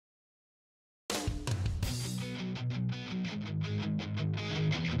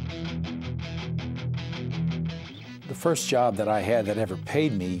The first job that I had that ever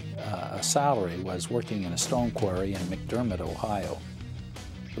paid me a salary was working in a stone quarry in McDermott, Ohio.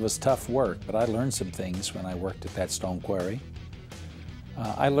 It was tough work, but I learned some things when I worked at that stone quarry.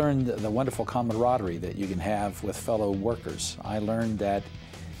 I learned the wonderful camaraderie that you can have with fellow workers. I learned that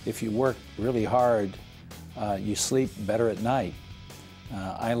if you work really hard, you sleep better at night.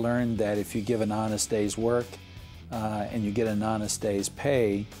 I learned that if you give an honest day's work and you get an honest day's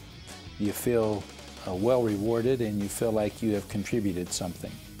pay, you feel well rewarded and you feel like you have contributed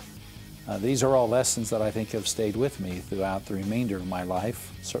something. These are all lessons that I think have stayed with me throughout the remainder of my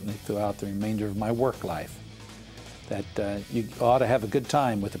life, certainly throughout the remainder of my work life. That you ought to have a good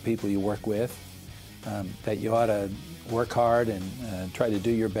time with the people you work with, that you ought to work hard and try to do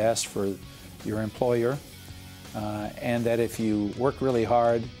your best for your employer, and that if you work really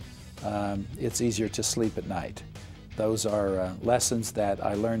hard, it's easier to sleep at night. Those are lessons that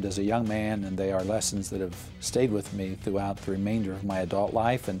I learned as a young man, and they are lessons that have stayed with me throughout the remainder of my adult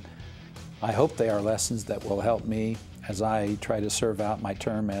life, and I hope they are lessons that will help me as I try to serve out my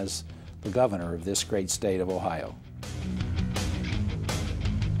term as the governor of this great state of Ohio.